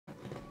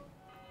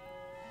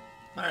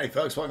Alright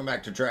folks, welcome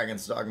back to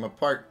Dragon's Dogma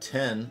Part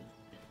 10,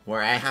 where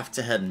I have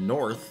to head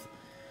north.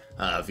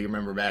 If you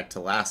remember back to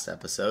last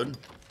episode,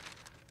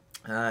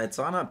 it's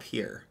on up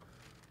here.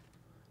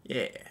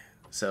 Yeah,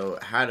 so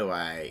how do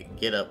I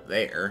get up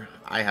there?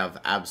 I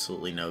have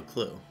absolutely no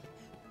clue.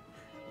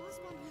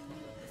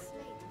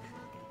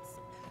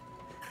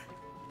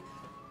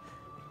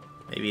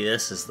 Maybe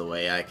this is the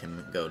way I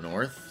can go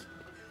north.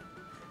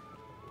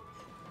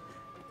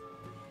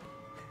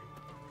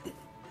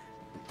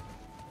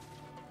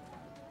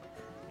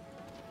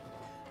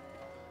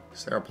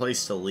 Is there a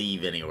place to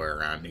leave anywhere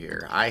around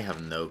here? I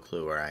have no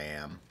clue where I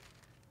am.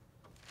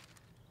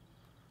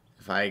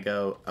 If I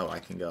go... Oh, I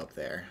can go up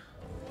there.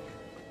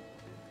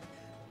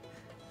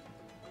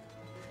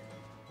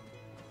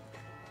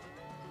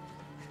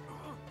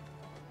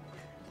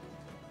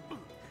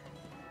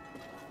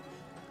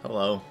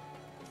 Hello.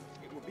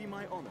 It will be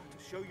my honor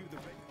to show you the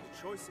way. The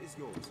choice is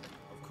yours.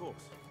 Of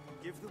course.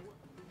 Give the...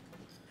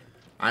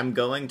 I'm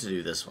going to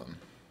do this one.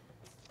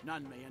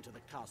 None may enter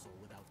the castle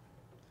without...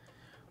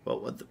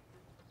 What would the...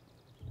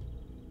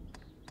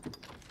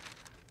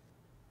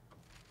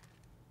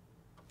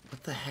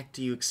 What the heck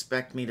do you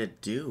expect me to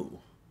do?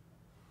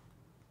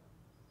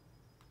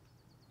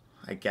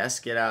 I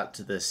guess get out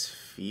to this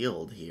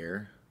field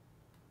here.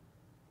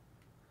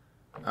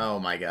 Oh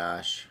my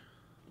gosh.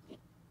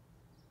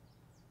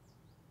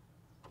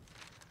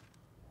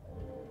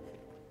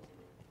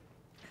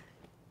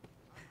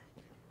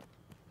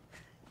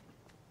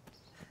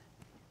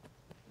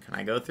 Can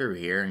I go through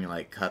here and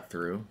like cut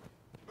through?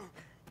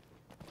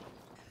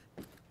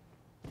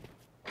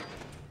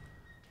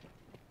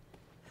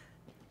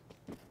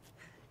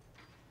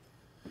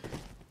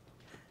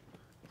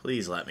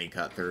 Please let me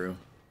cut through.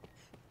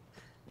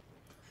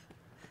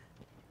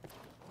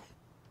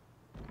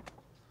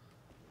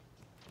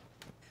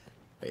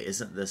 Wait,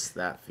 isn't this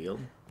that field?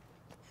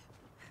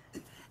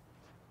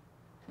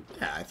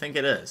 Yeah, I think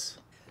it is.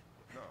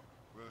 Now,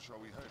 where shall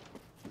we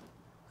head?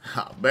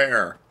 Ha,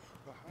 bear.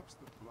 Perhaps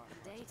the black...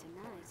 Day to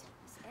night,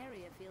 this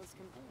area feels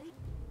complete.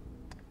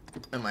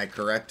 Am I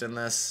correct in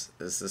this?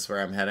 Is this where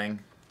I'm heading?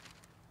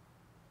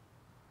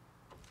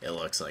 It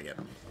looks like it.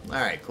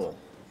 Alright, cool.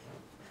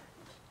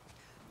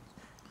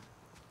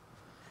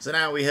 So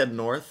now we head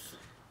north.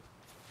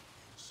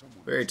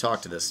 We already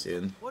talked to this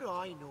dude. What do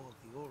I know of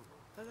the old?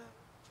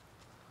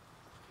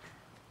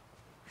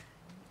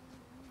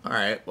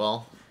 Alright,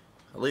 well,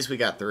 at least we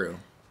got through.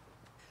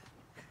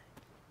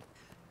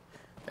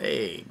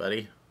 Hey,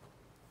 buddy.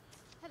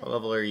 What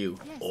level are you?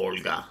 Yes.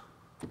 Olga.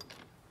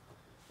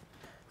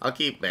 I'll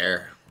keep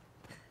Bear.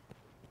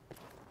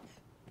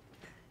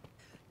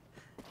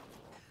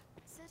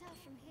 Set out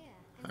from here.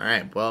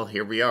 Alright, well,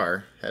 here we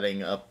are,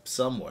 heading up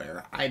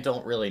somewhere. I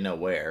don't really know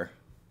where.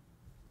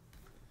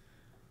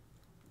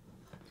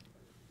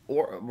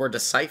 Or we're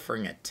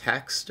deciphering a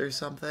text or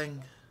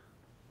something?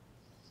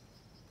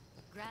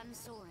 Grand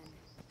Soren.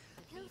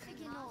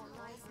 Hilfiginor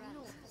lies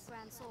north of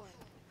Grand Soren.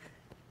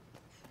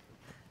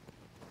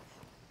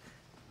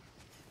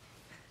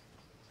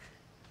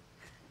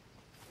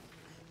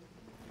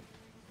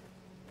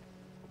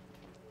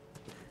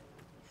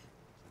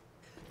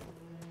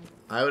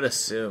 I would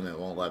assume it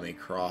won't let me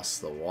cross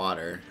the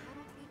water.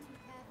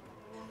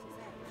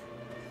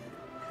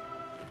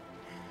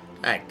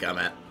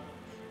 Dadgummit.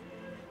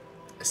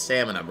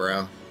 Stamina,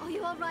 bro. Are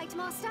you all right,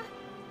 Master?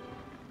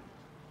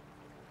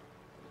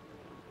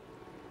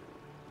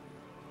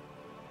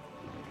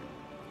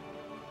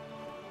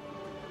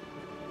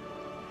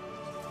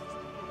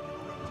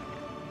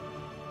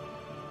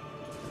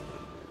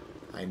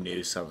 I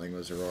knew something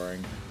was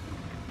roaring.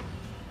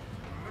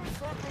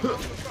 I'll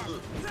strike at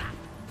its back.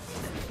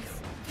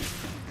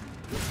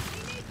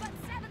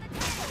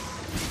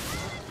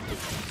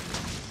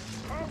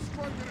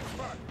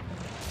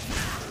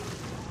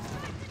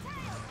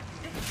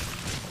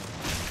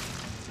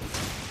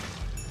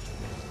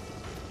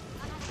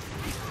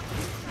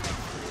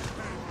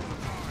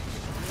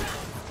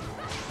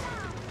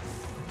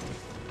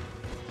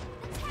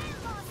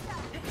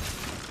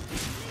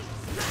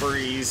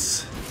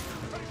 Freeze.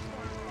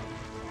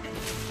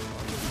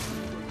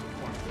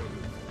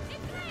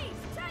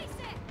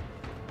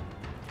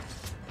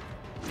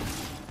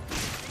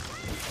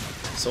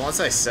 So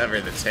once I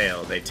sever the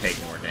tail, they take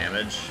more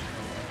damage.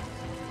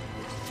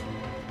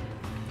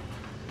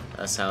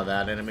 That's how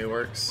that enemy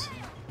works.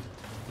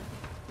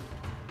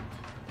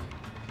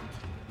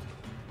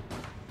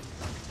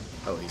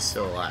 Oh, he's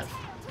still alive.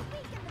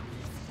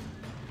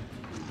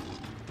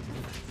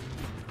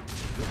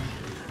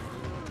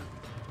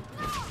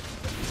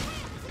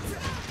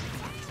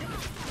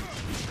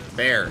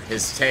 Bear,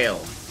 his tail.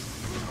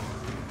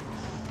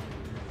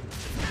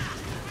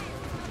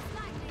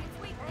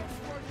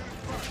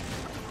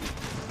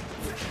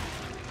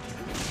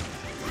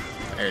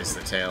 There's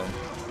the tail.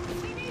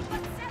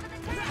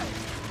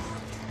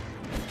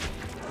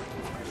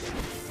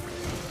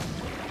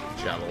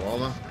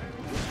 Jabaloma.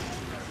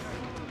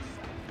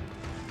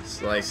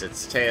 Slice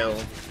its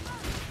tail.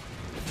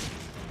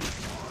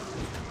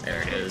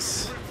 There it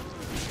is.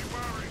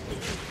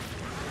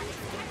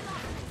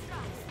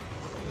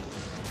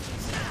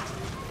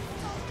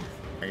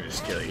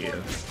 just kill you.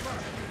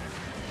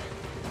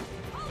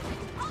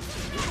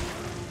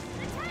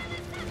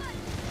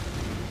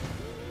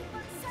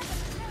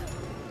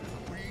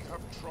 We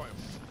have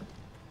triumphed.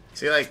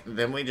 See, like,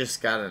 then we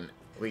just got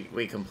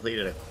we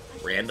completed a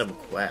random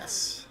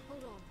quest.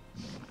 Hold on.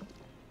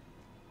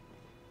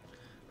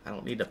 I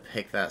don't need to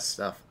pick that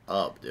stuff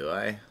up, do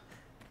I?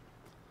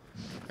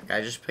 Like,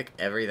 I just pick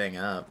everything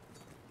up.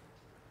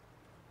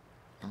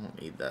 I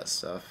don't need that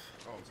stuff.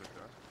 I'll take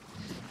that.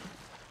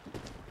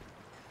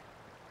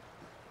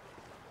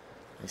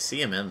 I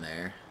see him in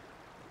there.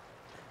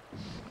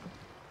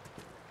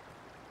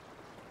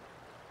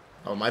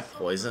 Oh, am I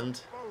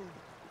poisoned?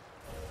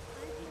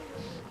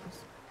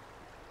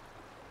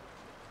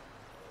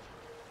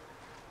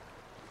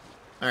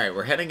 Alright,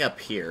 we're heading up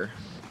here.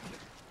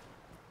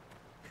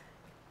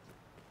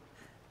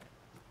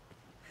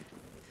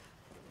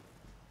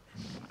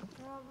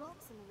 There are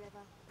rocks in the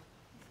river.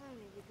 If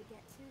only we could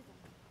get to them.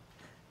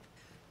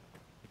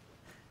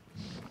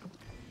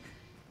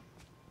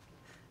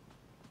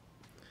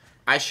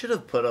 I should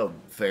have put a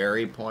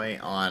ferry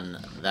point on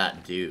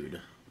that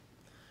dude.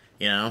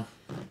 You know?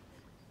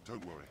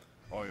 Don't worry,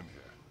 I am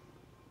here.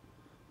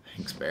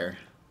 Thanks, Bear.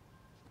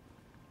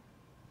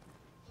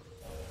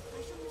 I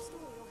shall restore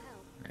your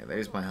health. Alright,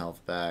 there's my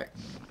health back.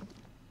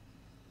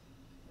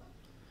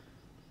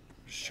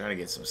 Just trying to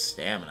get some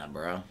stamina,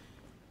 bro. I'll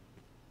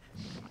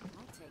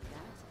take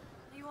that.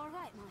 Are you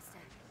alright, Master?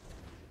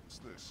 What's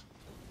this?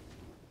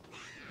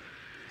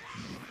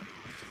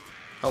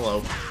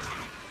 Hello.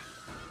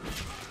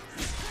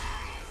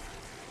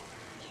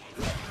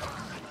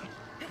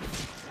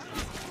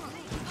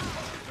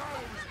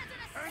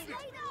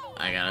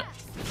 I got it.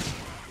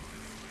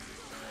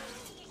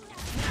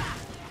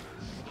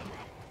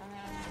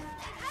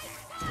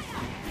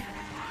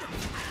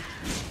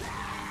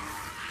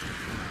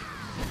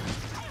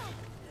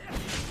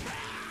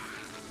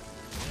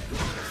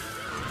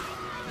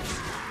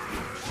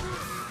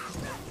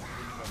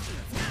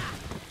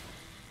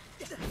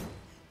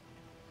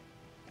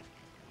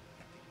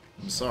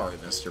 I'm sorry,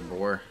 Mr.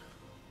 Boar.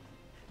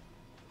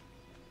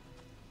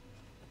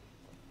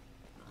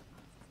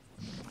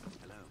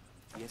 Hello.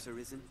 Yes,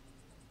 Arisen?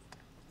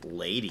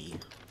 Lady?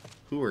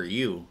 Who are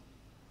you?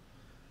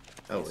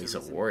 Oh, he's a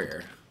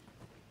warrior.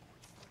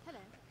 Hello.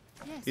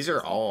 Yes. These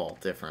are all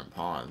different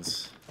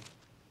pawns.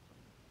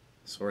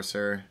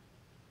 Sorcerer.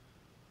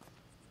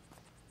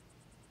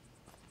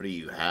 What do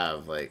you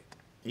have? Like,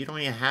 you don't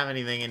even have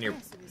anything in your...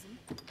 Yes, Arisen.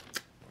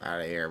 Out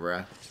of here,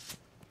 bruh.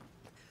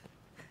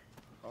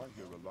 I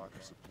hear a lack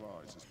of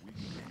supplies as we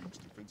can use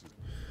defenses.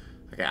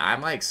 Okay,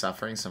 I'm like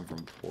suffering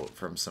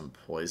from some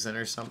poison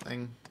or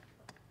something.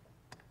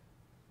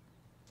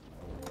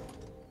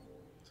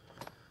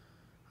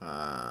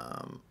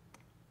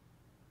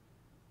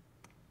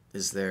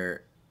 Is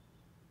there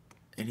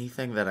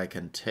anything that I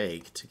can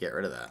take to get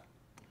rid of that?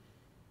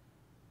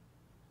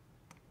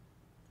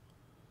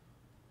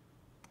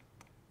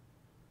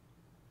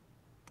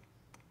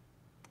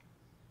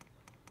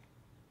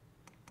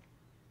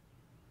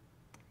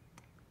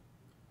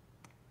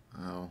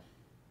 Oh.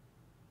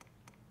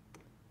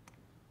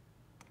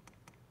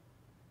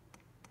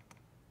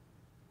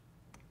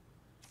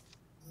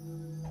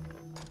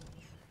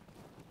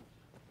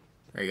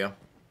 There you go.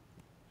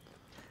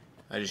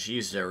 I just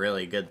used a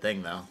really good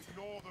thing, though.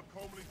 Ignore the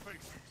comely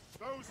face.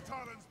 Those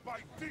talons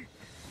bite deep.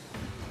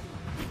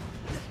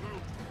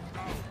 Move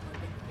now.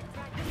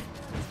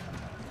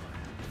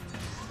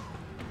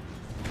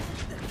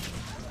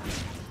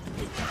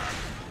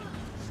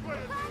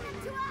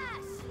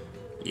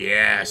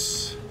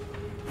 Yes.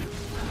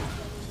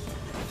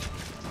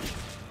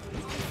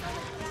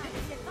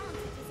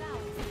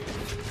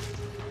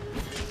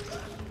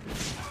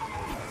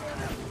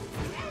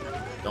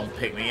 Don't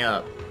pick me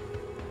up.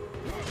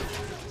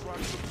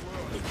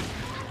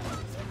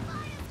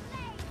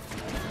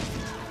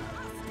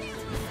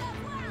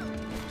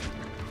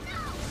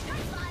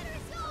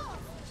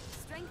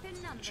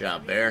 Good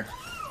job, Bear.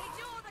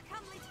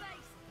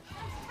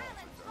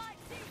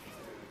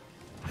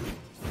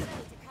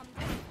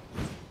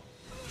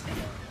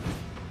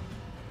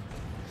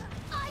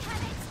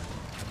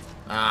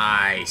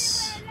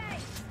 Nice.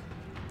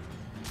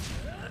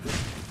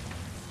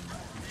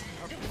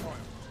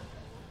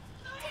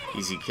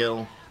 Easy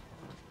kill.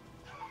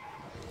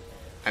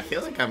 I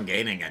feel like I'm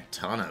gaining a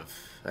ton of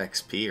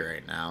XP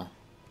right now.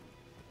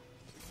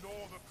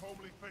 Ignore the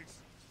comely face.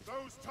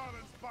 Those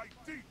talons bite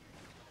deep.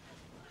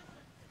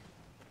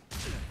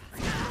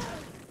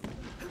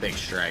 Big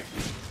strike.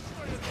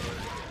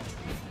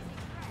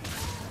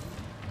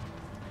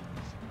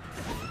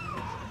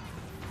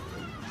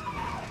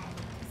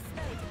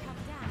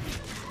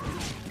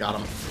 Got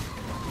him.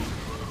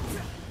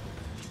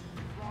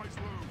 Rise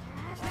low.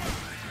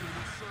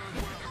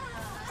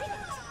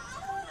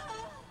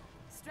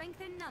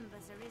 Strength in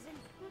numbers, Arisen.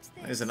 What's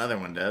this? There's another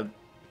one dead.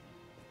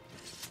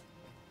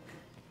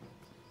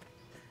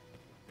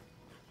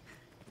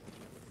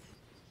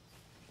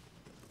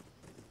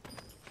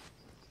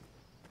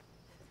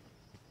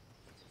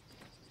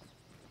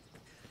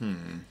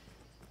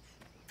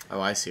 Oh,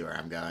 I see where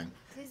I'm going.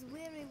 'Tis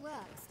weary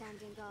work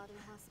standing guard in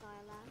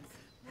hostile lands.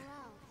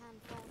 Morale can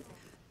falter.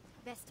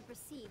 Best to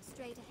proceed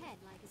straight ahead,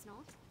 like as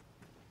not.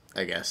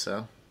 I guess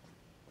so.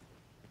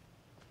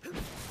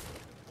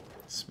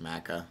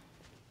 Smacka.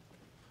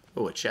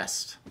 Oh, a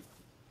chest.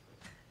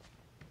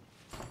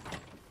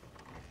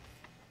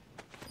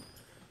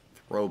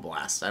 Throw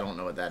blast. I don't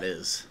know what that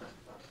is.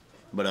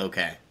 But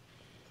okay.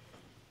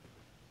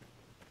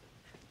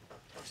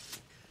 This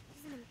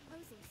is an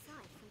imposing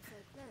sight from so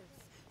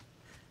close.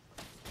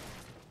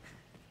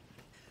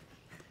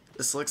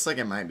 This looks like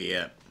it might be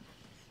it.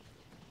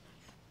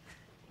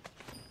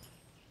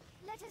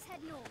 Let us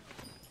head north.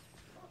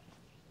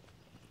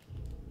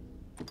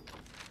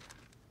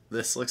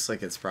 This looks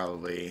like it's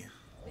probably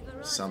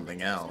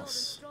something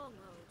else.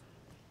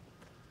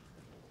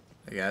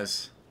 Hey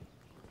guys.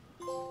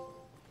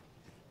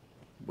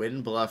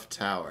 Wind Bluff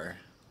Tower.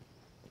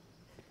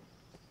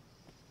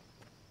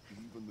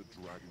 Even the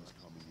dragon's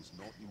coming is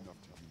not enough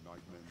to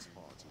unite men's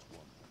hearts as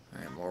one.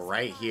 Alright, well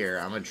right here,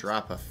 I'm gonna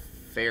drop a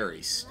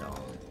fairy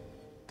stone.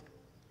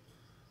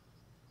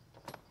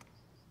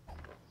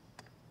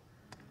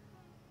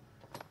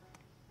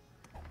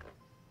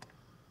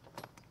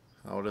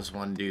 How does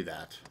one do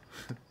that?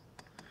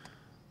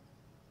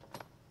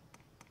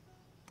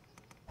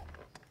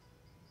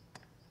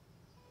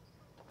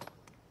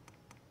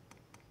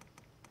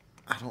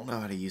 I don't know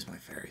how to use my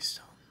fairy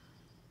stone.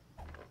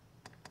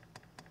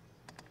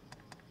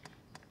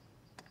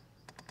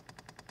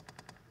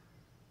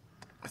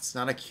 It's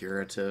not a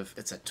curative,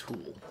 it's a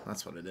tool.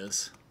 That's what it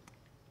is.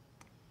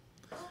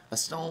 A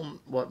stone,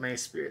 what may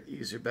spirit the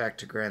user back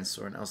to Grand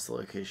Sword, else the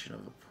location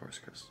of a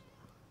forest crystal.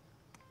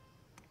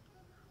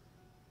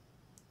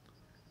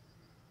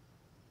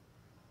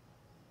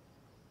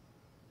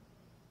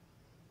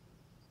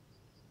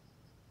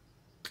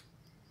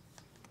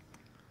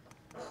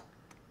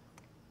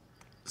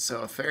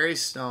 So a fairy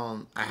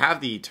stone, I have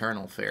the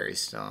eternal fairy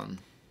stone.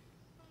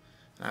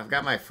 And I've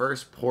got my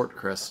first port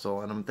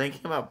crystal, and I'm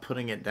thinking about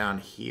putting it down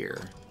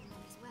here.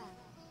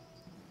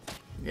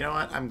 You know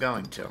what? I'm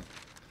going to.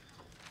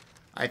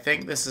 I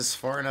think this is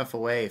far enough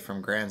away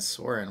from Grand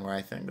Soren where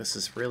I think this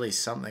is really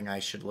something I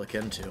should look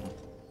into.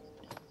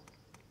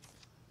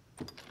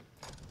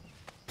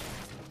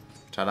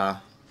 Ta-da.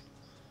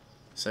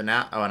 So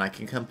now, oh, and I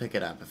can come pick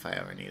it up if I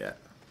ever need it.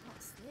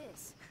 What's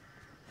this?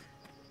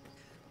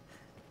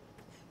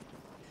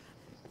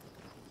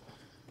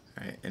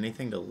 Alright,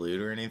 anything to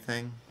loot or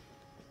anything?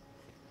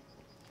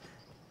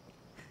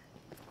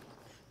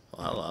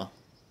 Well, hello.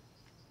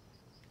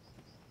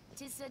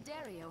 Tis Sir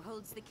Dario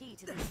holds the key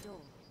to this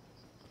door.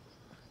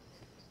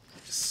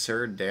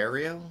 Sir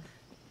Dario?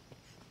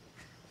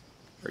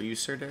 Are you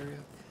Sir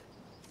Dario?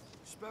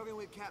 Spoken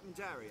with Captain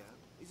Dario.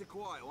 He's a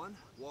quiet one.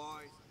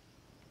 Wise.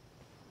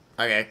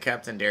 Okay,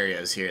 Captain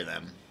Dario's here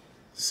then.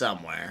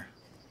 Somewhere.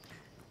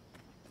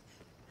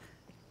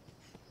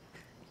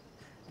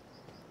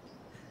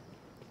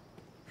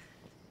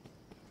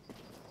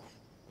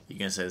 You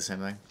gonna say the same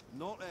thing?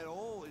 Not at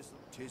all.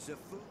 Tis a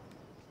fool.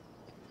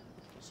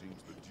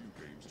 Seems the Duke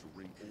aims to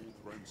ring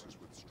all princes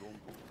with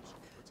strongholds.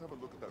 Let's have a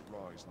look at that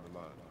rise in the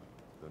land.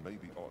 There may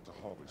be art to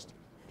harvest.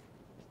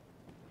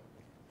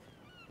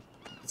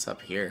 What's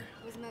up here?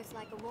 It was most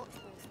like a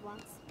watchpost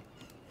once.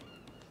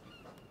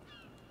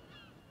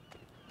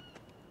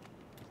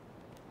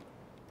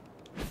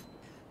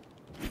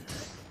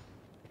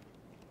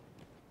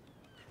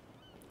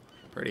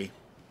 Pretty.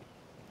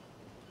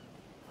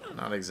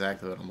 Not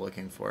exactly what I'm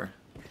looking for.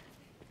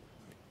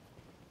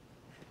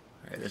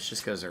 Alright, this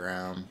just goes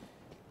around.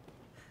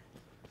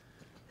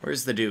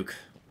 Where's the Duke?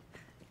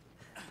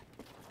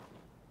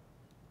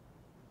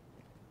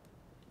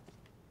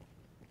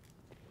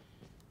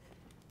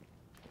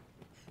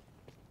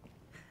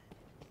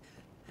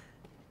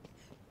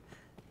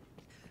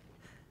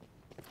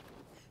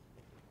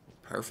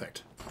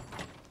 Perfect.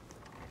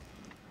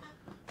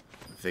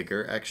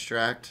 Vigor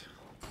extract.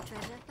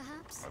 Treasure,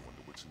 perhaps? I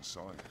wonder what's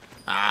inside.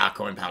 Ah,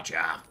 coin pouch,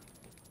 yeah.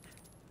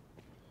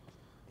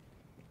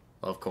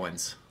 Love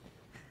coins.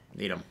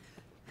 Need them.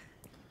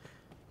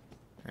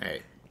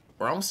 Alright.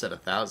 We're almost at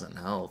 1,000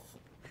 health.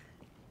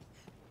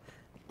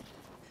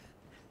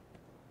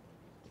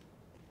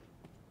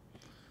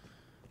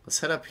 Let's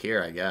head up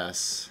here, I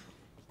guess.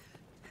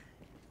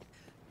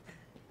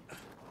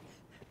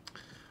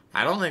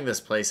 I don't think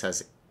this place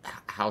has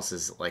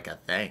houses like a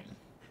thing.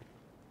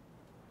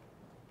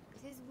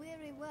 'Tis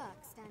weary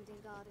work standing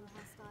guard in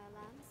hostile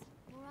lands.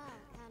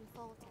 Morale can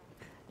falter.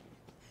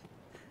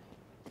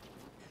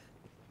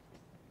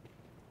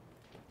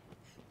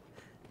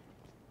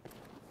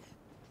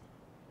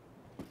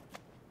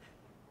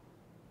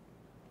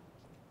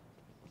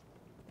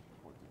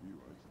 Quite the view,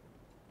 eh?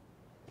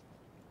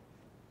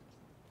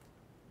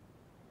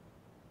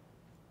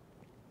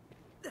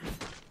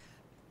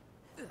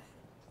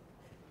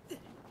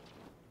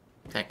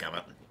 Heck of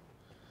it.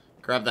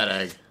 Grab that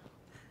egg.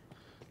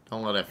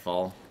 Don't let it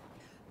fall.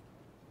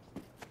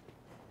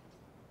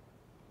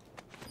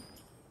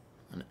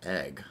 An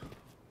egg.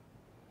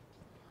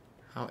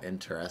 How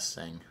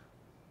interesting.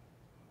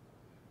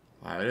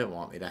 Why would it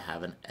want me to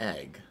have an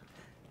egg?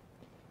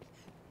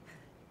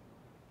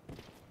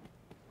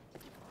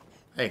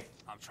 Hey.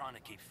 I'm trying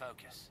to keep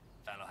focus.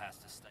 Fellow has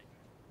to stay.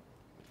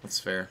 That's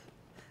fair.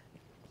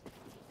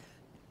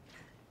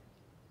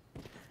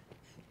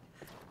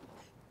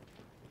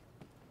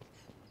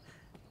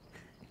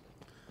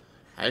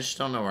 I just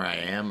don't know where I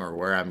am or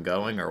where I'm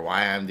going or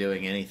why I'm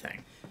doing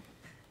anything.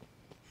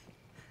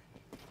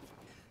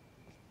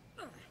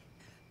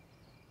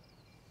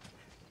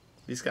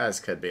 These guys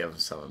could be of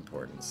some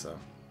importance, though.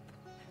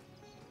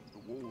 The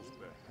walls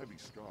bear heavy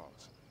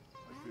scars. I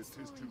fear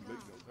 'tis too late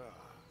now.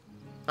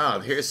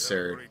 Oh, here's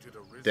Sir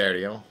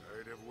Dario.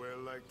 I'd have well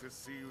like to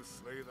see you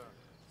slay that.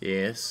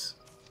 Yes.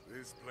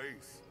 This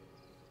place.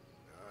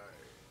 Aye.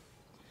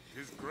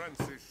 'Tis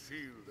Grance's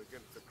shield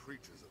against the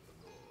creatures of the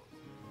north.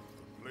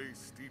 A place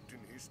steeped in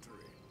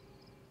history.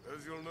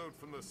 As you'll note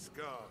from the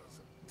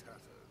scars and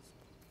tatters,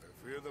 I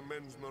fear the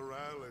men's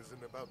morale is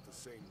in about the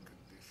same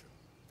condition.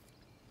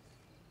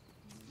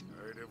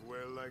 I'd have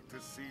well like to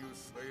see you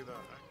slay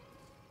that.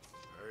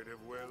 I'd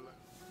have well.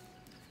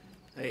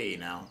 Hey,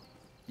 now.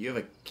 You have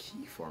a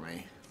key for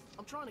me.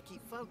 I'm trying to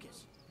keep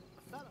focus.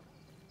 A fellow.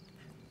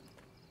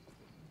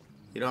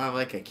 You don't have,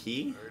 like, a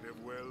key? I'd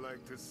have well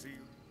like to see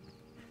you.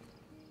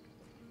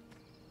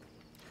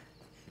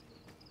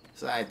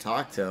 So I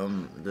talked to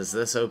him. Does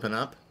this open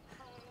up?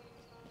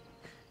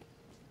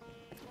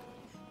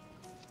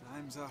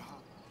 Times are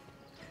hard.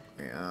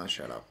 Yeah,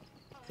 shut up.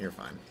 You're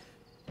fine.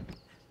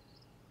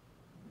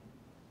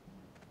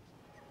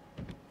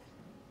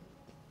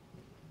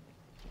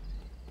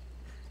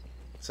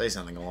 Say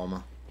something,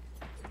 Alma.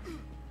 The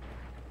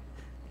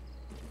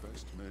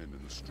best men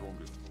and the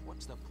strongest.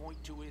 What's the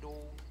point to it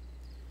all?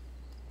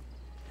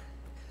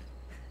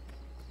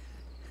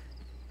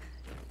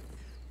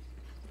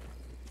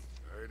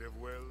 I'd have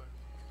well.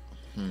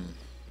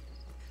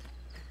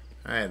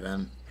 Alright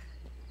then.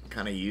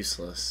 Kind of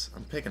useless.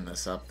 I'm picking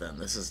this up then.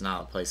 This is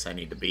not a place I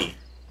need to be.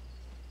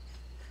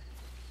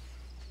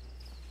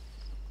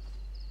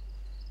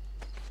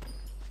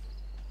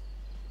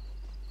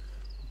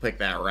 Pick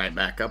that right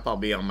back up. I'll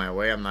be on my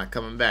way. I'm not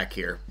coming back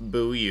here.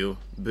 Boo you.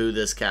 Boo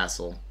this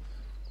castle.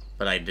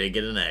 But I did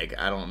get an egg.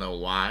 I don't know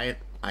why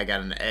I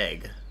got an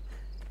egg.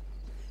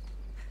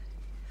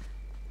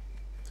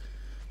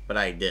 But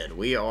I did.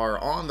 We are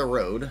on the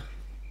road.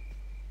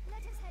 Let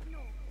us head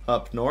north.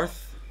 Up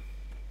north.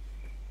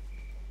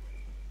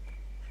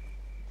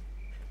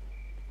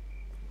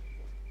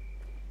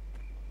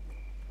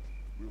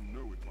 We'll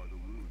know it by the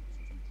ruins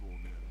as we draw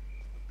near.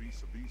 The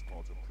beasts of these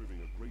parts are proving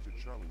a greater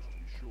challenge, to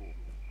be sure.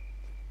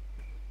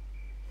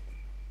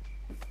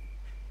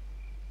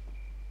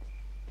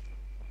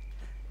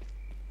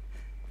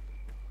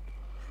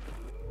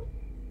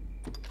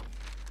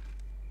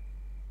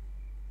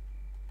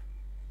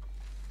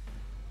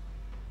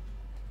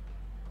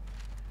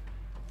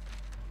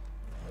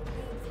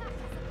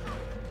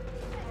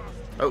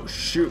 Oh,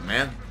 shoot,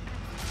 man.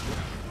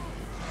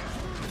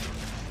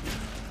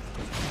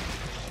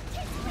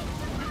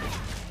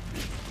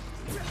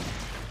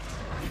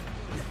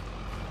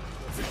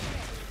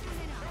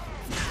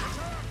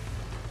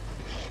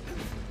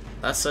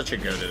 That's such a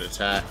goated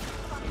attack.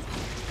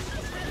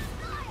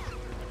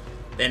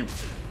 Then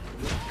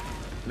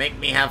make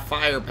me have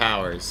fire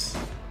powers.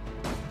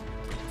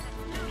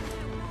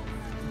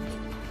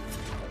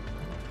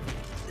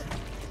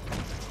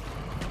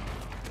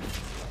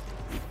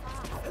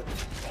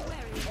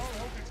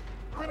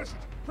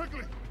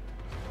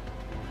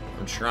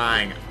 I'm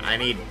trying. I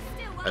need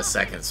a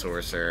second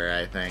sorcerer,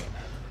 I think.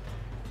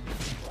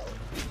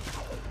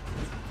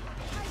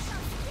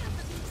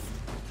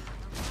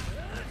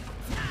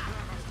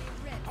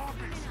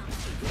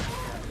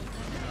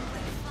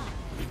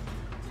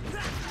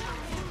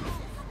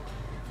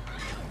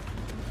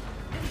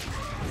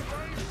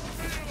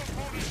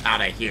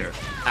 Out of here.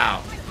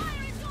 Ow.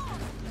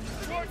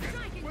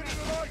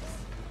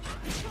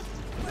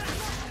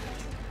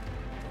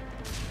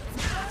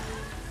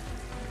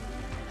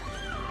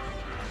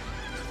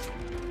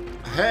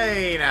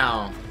 Hey,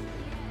 now.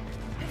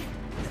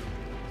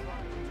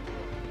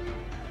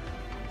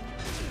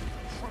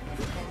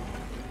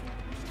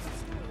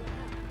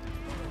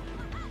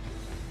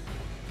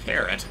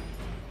 Carrot.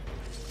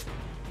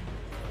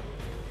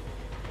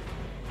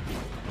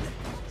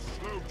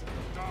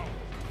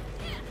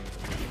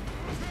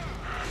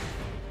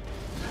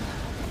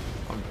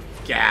 I'm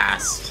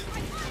gassed.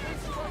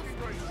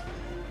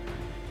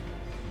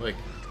 Look.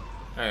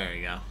 There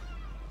you go.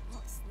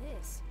 What's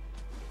this?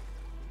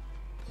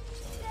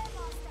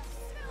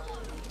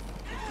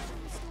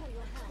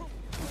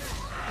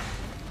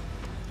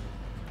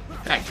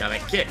 I gotta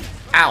get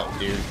out,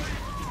 dude.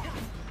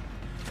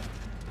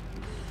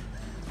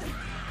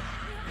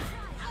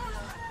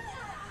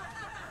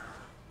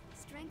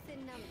 Strength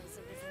in numbers,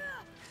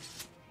 Arisen.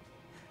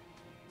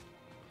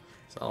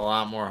 It's a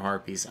lot more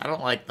harpies. I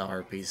don't like the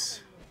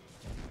harpies.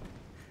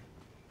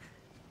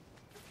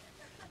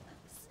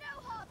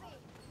 Snow harpy!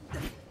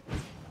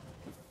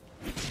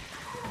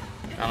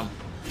 Got him.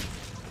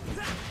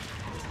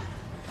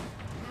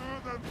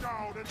 Burn them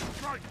down Then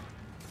strike!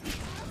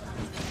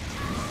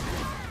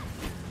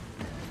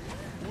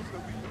 Would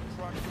that we could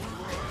track the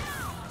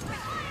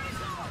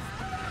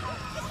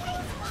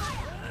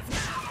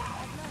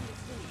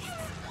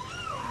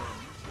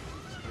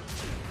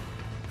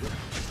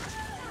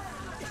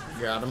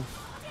Got him.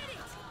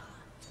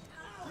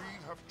 We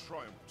have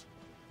triumphed.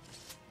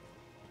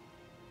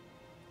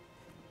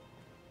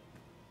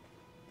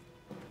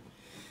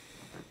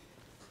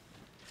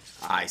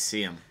 I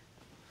see him.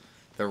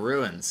 The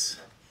ruins.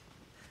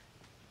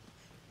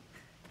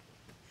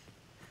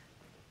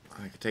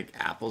 I could take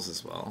apples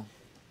as well.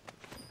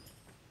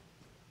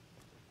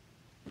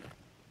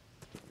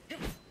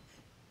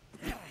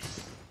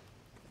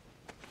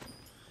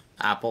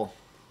 Apple.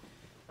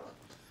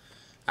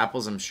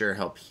 Apples, I'm sure,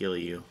 help heal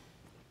you.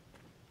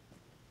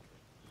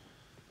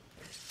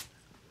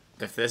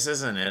 If this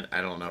isn't it,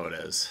 I don't know what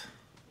is.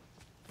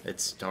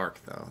 It's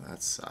dark, though.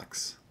 That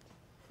sucks.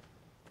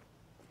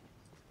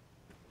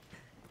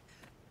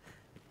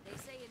 They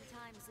say in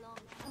times long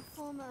A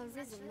former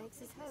Arisen makes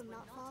his home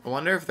not far I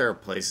wonder if there are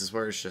places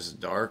where it's just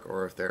dark,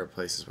 or if there are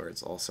places where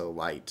it's also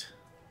light.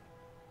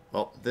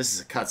 Well, this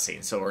is a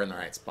cutscene, so we're in the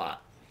right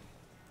spot.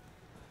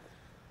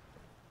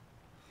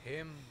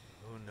 Him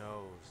who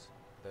knows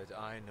that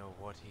I know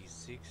what he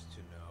seeks to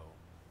know,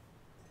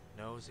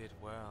 knows it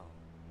well,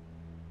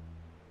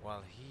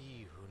 while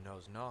he who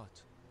knows not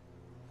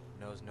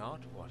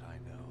what I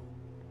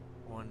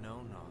know, or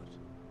know not.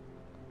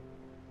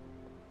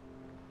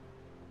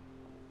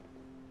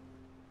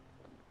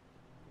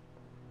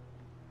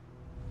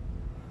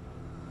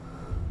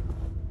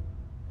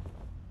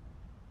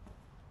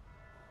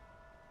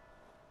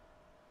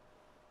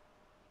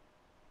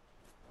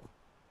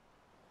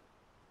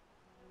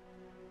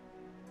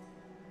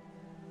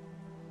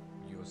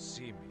 You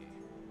see me,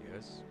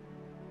 yes?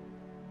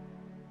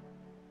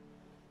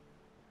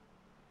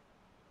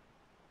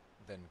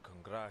 Then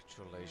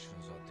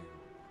congratulations are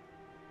due.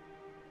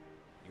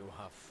 You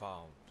have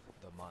found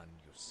the man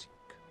you seek.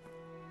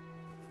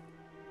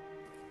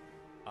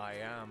 I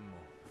am,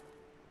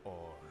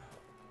 or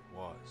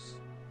was,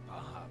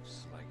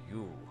 perhaps like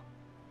you,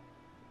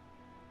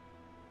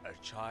 a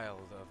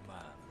child of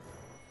man,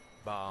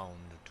 bound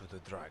to the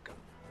dragon.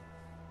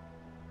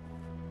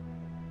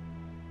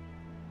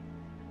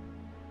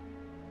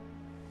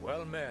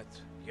 Well met,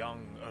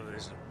 young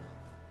Arisen.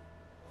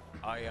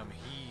 I am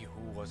he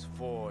who was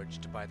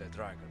forged by the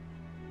dragon.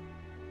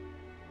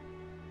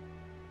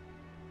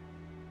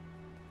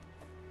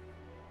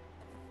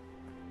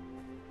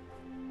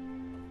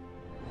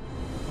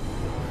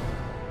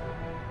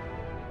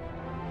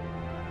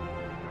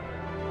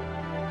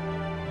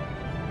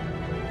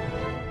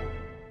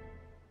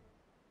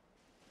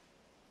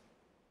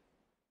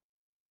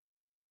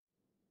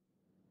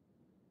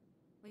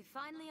 We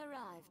finally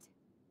arrived.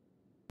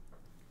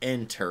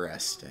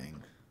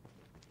 Interesting.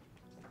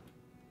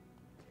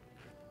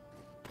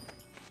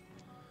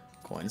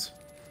 Coins.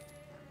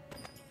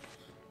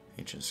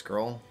 Ancient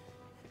scroll.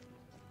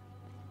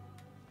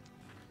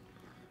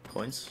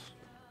 Coins.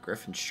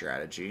 Griffin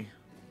strategy.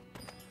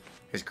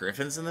 There's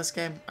griffins in this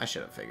game? I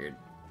should have figured.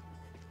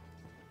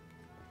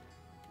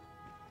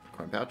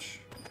 Coin pouch.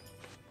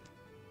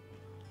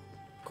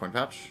 Coin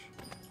pouch.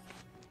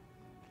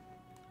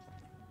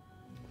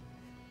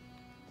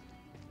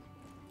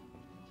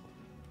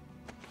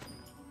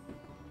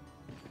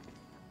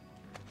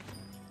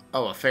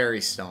 Oh, a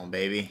fairy stone,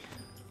 baby.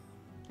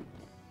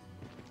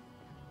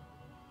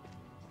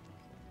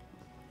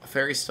 A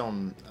fairy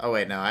stone. Oh,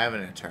 wait, no, I have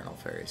an eternal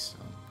fairy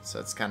stone,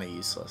 so it's kind of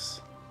useless.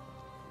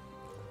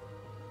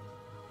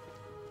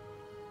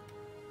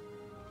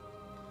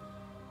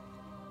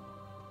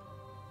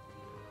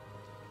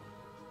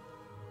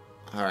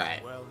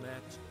 Alright. Well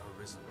met,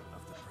 Arisen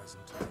of the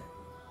present day.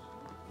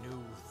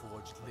 New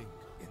forged link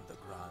in the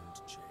grand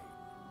chain.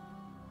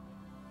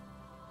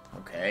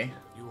 Okay.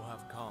 You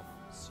have come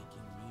seeking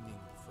meaning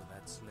for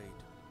that slate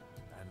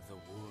and the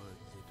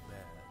words it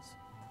bears.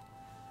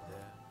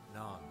 There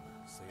none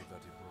save that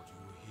it brought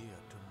you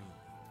here to me.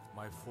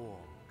 My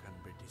form can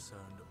be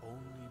discerned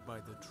only by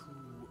the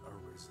true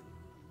Arisen.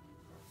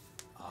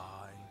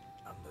 I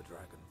am the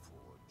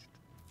Dragonforged.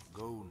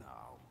 Go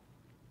now.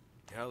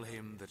 Tell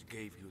him that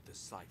gave you the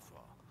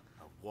cipher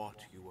of what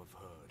you have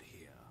heard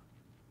here.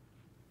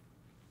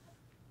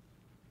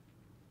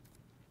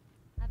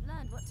 I've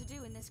learned what to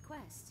do in this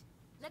quest.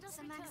 Let us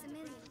Sir return to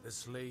Maximilian. The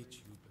slate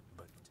you...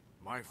 but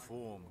my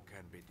form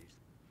can be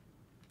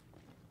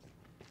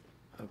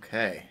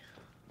Okay.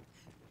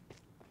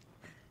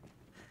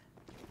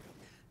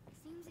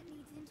 Seems it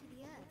leads into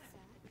the earth, sir.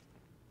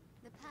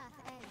 The path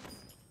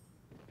ends.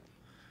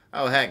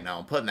 Oh, heck no.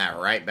 I'm putting that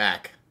right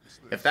back.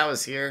 If that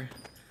was here,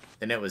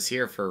 then it was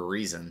here for a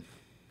reason.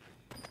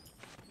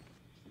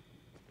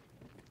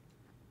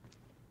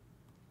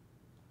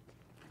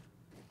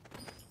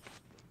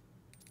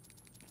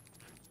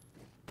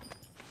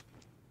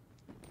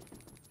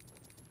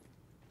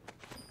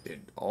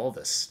 Dude, all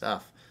this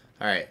stuff.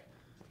 Alright.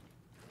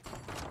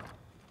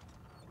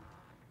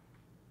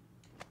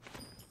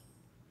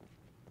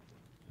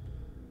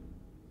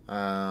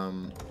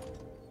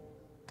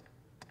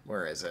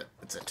 Where is it?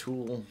 It's a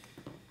tool.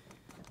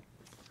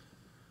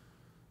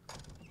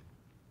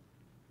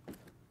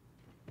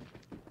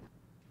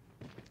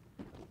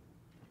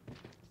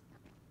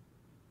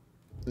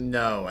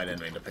 No, I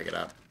didn't mean to pick it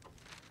up.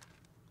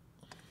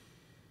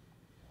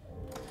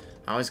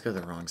 I always go to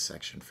the wrong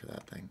section for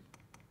that thing.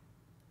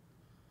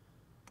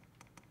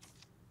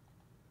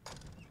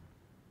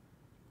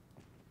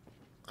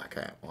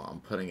 Okay, well, I'm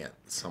putting it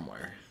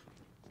somewhere.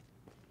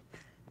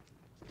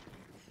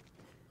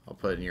 I'll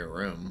put it in your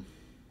room.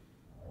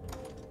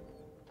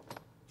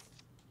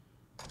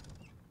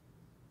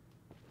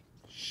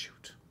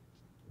 Shoot.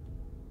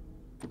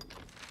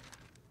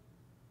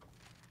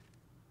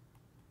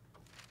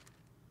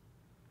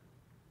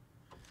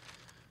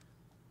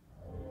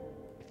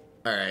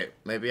 Alright,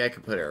 maybe I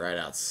could put it right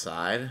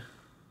outside.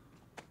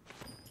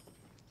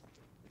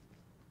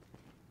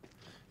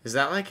 Is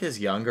that like his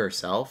younger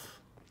self?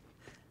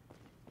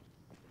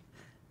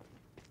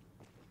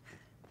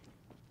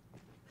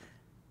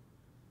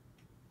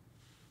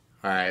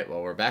 Alright,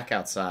 well, we're back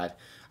outside.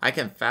 I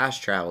can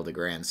fast travel to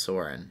Grand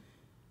Soren.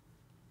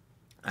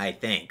 I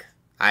think.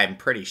 I'm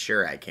pretty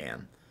sure I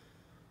can.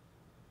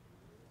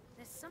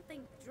 There's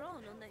something drawn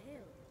on the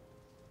hill.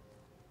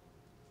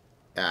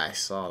 Yeah, I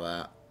saw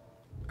that.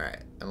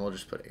 Alright, and we'll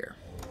just put it here.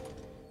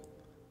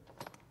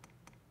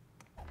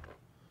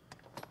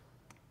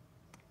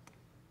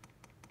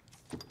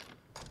 There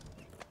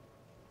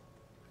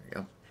you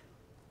go.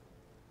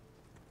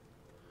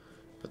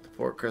 Put the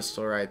port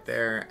crystal right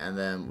there, and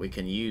then we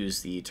can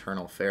use the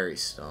Eternal Fairy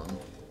Stone.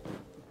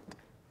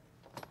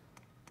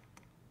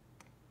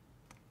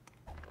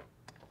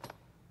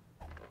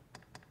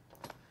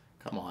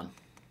 Come on.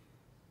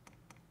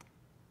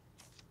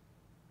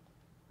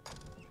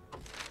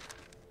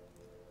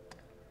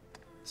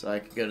 So I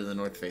could go to the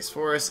North Face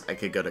Forest, I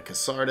could go to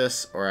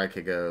Casardis, or I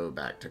could go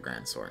back to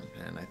Grand Soren.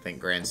 And I think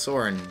Grand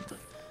Soren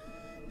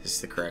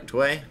is the correct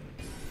way.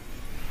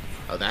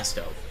 Oh, that's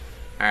dope.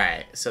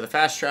 Alright, so the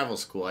fast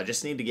travel's cool. I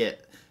just need to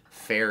get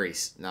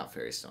not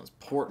fairy stones,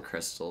 port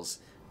crystals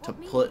to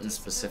put in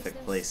specific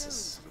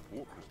places.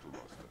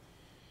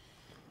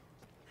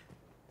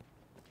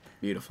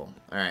 Beautiful.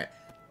 Alright.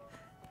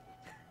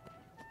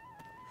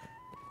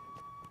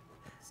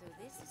 So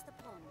this is the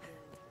pond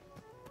guild.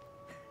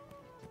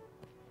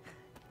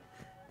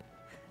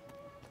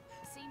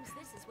 Seems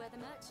this is where the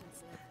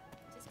merchants live.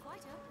 It is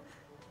quite open.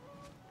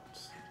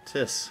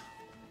 Tis.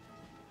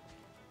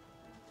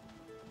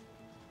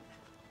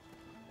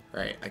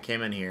 Right, I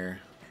came in here.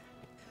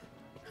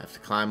 Have to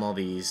climb all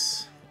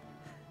these.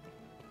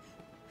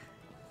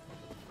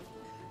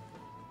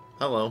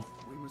 Hello.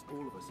 We must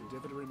all of us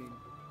endeavour to remain.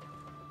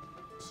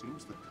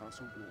 Seems the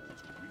castle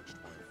walls are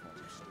reached by a flight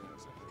of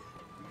stairs ahead.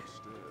 These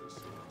stairs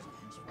serve as a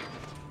useful means to your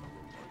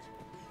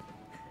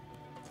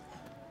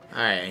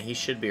right. Alright, he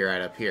should be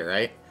right up here,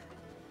 right?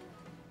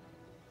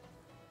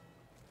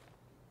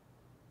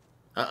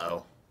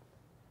 Uh-oh.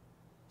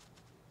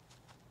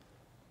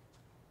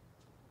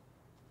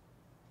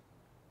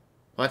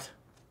 What?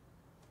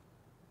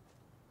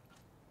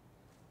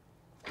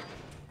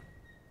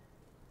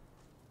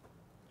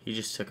 He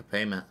just took a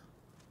payment.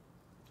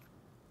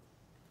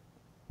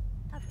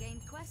 I've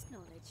gained quest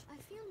knowledge. I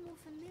feel more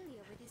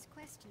familiar with this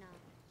quest now.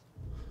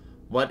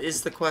 What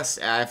is the quest?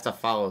 I have to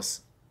follow.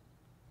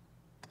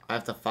 I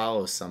have to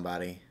follow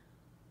somebody.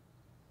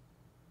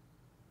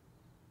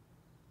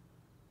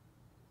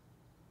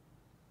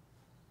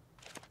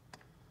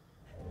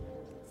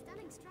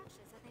 Stunning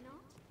structures, are they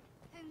not?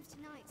 Homes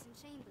to knights and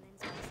chamberlains,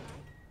 what it's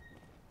like.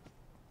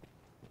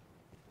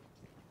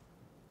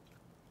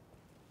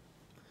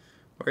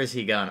 Where is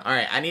he going?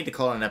 Alright, I need to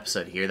call an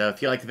episode here, though.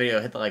 If you like the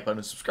video, hit the like button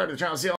and subscribe to the channel. See you all